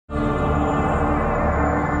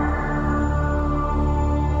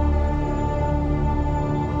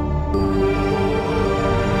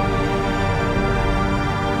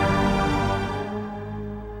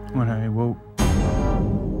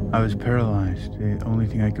was paralyzed. The only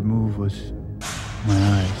thing I could move was my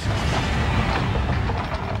eyes.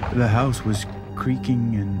 The house was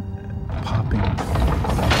creaking and popping.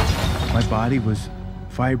 My body was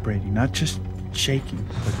vibrating, not just shaking,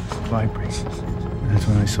 but vibrating. That's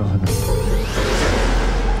when I saw them.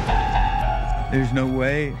 There's no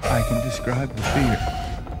way I can describe the fear.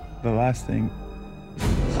 The last thing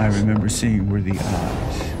I remember seeing were the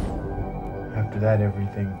eyes. After that,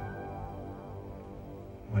 everything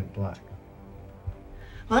went black.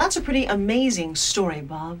 Well, that's a pretty amazing story,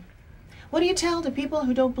 Bob. What do you tell to people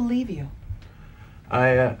who don't believe you?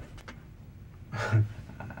 I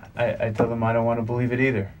tell them I don't want to believe it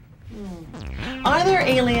either. Are there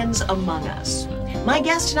aliens among us? My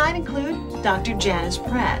guests tonight include Dr. Janice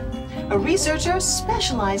Pratt, a researcher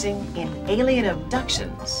specializing in alien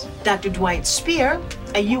abductions, Dr. Dwight Spear,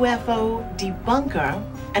 a UFO debunker,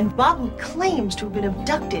 and Bob who claims to have been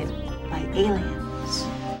abducted by aliens.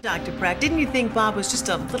 Dr. Pratt, didn't you think Bob was just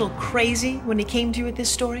a little crazy when he came to you with this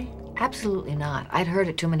story? Absolutely not. I'd heard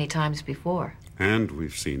it too many times before. And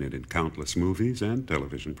we've seen it in countless movies and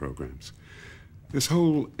television programs. This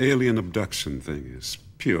whole alien abduction thing is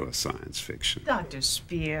pure science fiction. Dr.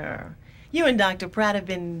 Spear, you and Dr. Pratt have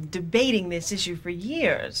been debating this issue for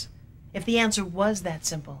years. If the answer was that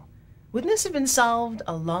simple, wouldn't this have been solved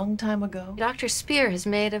a long time ago? Dr. Spear has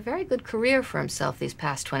made a very good career for himself these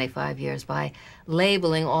past 25 years by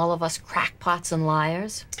labeling all of us crackpots and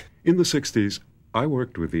liars. In the 60s, I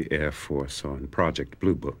worked with the Air Force on Project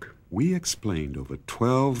Blue Book. We explained over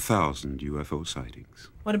 12,000 UFO sightings.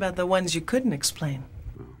 What about the ones you couldn't explain?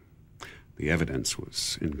 Well, the evidence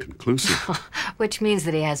was inconclusive. Which means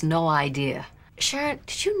that he has no idea. Sharon,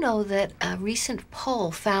 did you know that a recent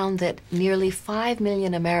poll found that nearly 5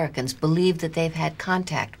 million Americans believe that they've had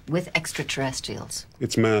contact with extraterrestrials?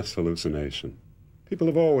 It's mass hallucination. People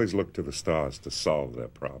have always looked to the stars to solve their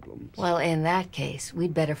problems. Well, in that case,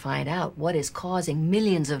 we'd better find out what is causing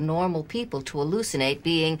millions of normal people to hallucinate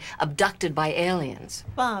being abducted by aliens.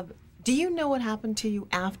 Bob, do you know what happened to you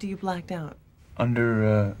after you blacked out?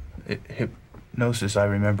 Under hypnosis, I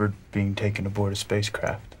remembered being taken aboard a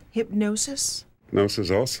spacecraft. Hypnosis? Hypnosis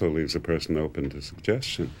also leaves a person open to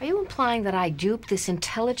suggestion. Are you implying that I duped this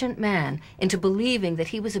intelligent man into believing that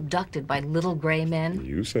he was abducted by little gray men?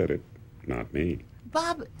 You said it, not me.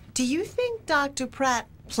 Bob, do you think Dr. Pratt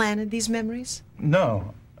planted these memories?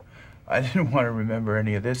 No, I didn't want to remember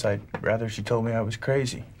any of this. I'd rather she told me I was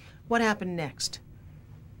crazy. What happened next?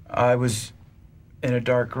 I was in a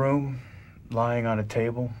dark room, lying on a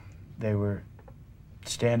table. They were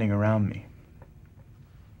standing around me.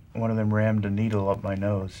 One of them rammed a needle up my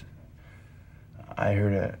nose. I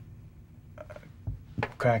heard a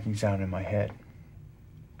cracking sound in my head.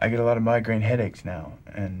 I get a lot of migraine headaches now,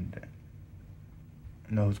 and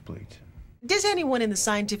nosebleeds. Does anyone in the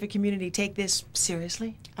scientific community take this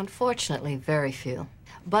seriously? Unfortunately, very few.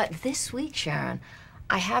 But this week, Sharon,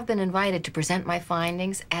 I have been invited to present my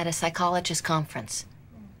findings at a psychologist conference.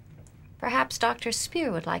 Perhaps Dr.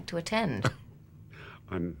 Spear would like to attend.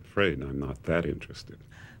 I'm afraid I'm not that interested.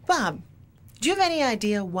 Bob, do you have any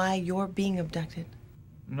idea why you're being abducted?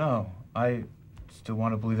 No, I still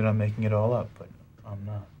want to believe that I'm making it all up, but I'm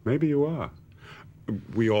not. Maybe you are.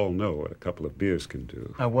 We all know what a couple of beers can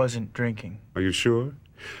do. I wasn't drinking. Are you sure?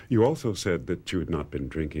 You also said that you had not been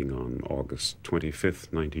drinking on August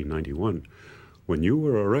 25th, 1991, when you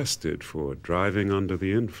were arrested for driving under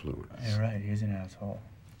the influence. You're right, he's an asshole.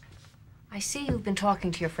 I see you've been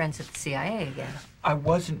talking to your friends at the CIA again. I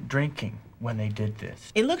wasn't drinking when they did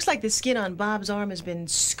this. It looks like the skin on Bob's arm has been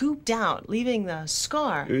scooped out, leaving the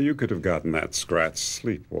scar. You could have gotten that scratch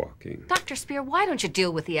sleepwalking. Dr. Spear, why don't you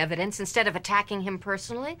deal with the evidence instead of attacking him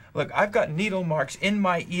personally? Look, I've got needle marks in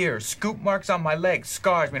my ears, scoop marks on my legs,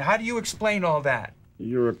 scars. I mean, how do you explain all that?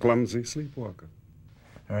 You're a clumsy sleepwalker.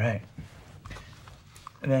 All right.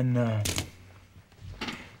 And then,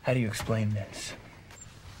 how do you explain this?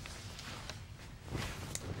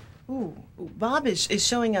 Ooh, Bob is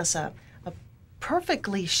showing us a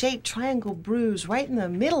perfectly shaped triangle bruise right in the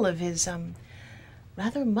middle of his,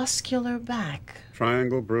 rather muscular back.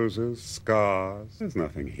 Triangle bruises, scars. There's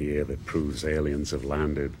nothing here that proves aliens have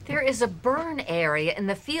landed. There is a burn area in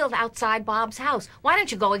the field outside Bob's house. Why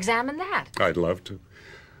don't you go examine that? I'd love to.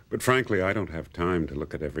 But frankly, I don't have time to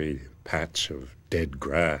look at every patch of dead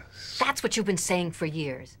grass. That's what you've been saying for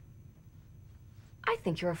years. I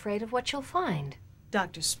think you're afraid of what you'll find.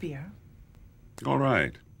 Dr. Spear. All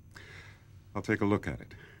right. I'll take a look at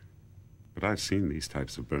it. But I've seen these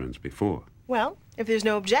types of burns before. Well, if there's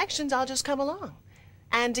no objections, I'll just come along.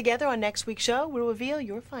 And together on next week's show, we'll reveal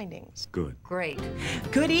your findings. Good. Great.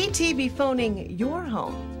 Could E.T. be phoning your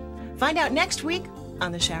home? Find out next week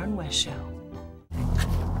on The Sharon West Show.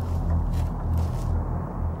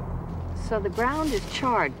 So the ground is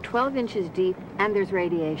charred 12 inches deep, and there's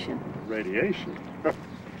radiation. Radiation?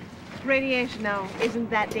 Radiation, now, isn't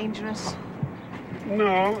that dangerous?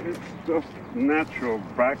 No, it's just natural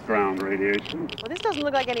background radiation. Well, this doesn't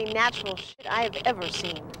look like any natural shit I have ever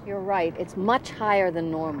seen. You're right. It's much higher than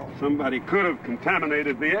normal. Somebody could have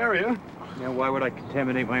contaminated the area. Yeah, why would I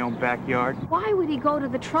contaminate my own backyard? Why would he go to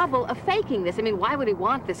the trouble of faking this? I mean, why would he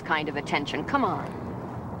want this kind of attention? Come on.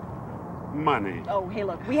 Money. Oh, hey,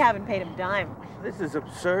 look, we haven't paid him a dime. This is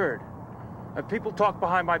absurd. If people talk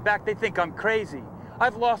behind my back, they think I'm crazy.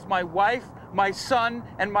 I've lost my wife, my son,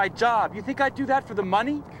 and my job. You think I'd do that for the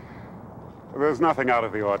money? There's nothing out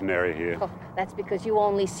of the ordinary here. Oh, that's because you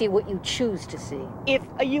only see what you choose to see. If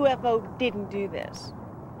a UFO didn't do this,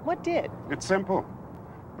 what did? It's simple.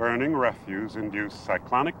 Burning refuse induced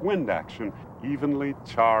cyclonic wind action, evenly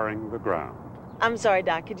charring the ground. I'm sorry,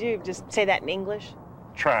 Doc, could you just say that in English?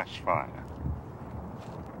 Trash fire.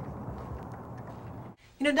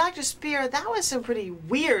 You know, Dr. Spear, that was some pretty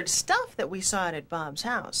weird stuff that we saw at Bob's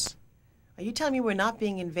house. Are you telling me we're not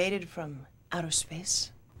being invaded from outer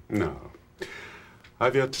space? No.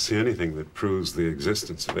 I've yet to see anything that proves the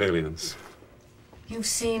existence of aliens. You've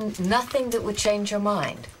seen nothing that would change your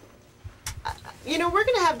mind? You know, we're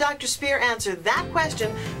going to have Dr. Spear answer that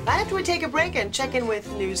question right after we take a break and check in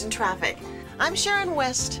with news and traffic. I'm Sharon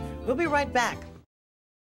West. We'll be right back.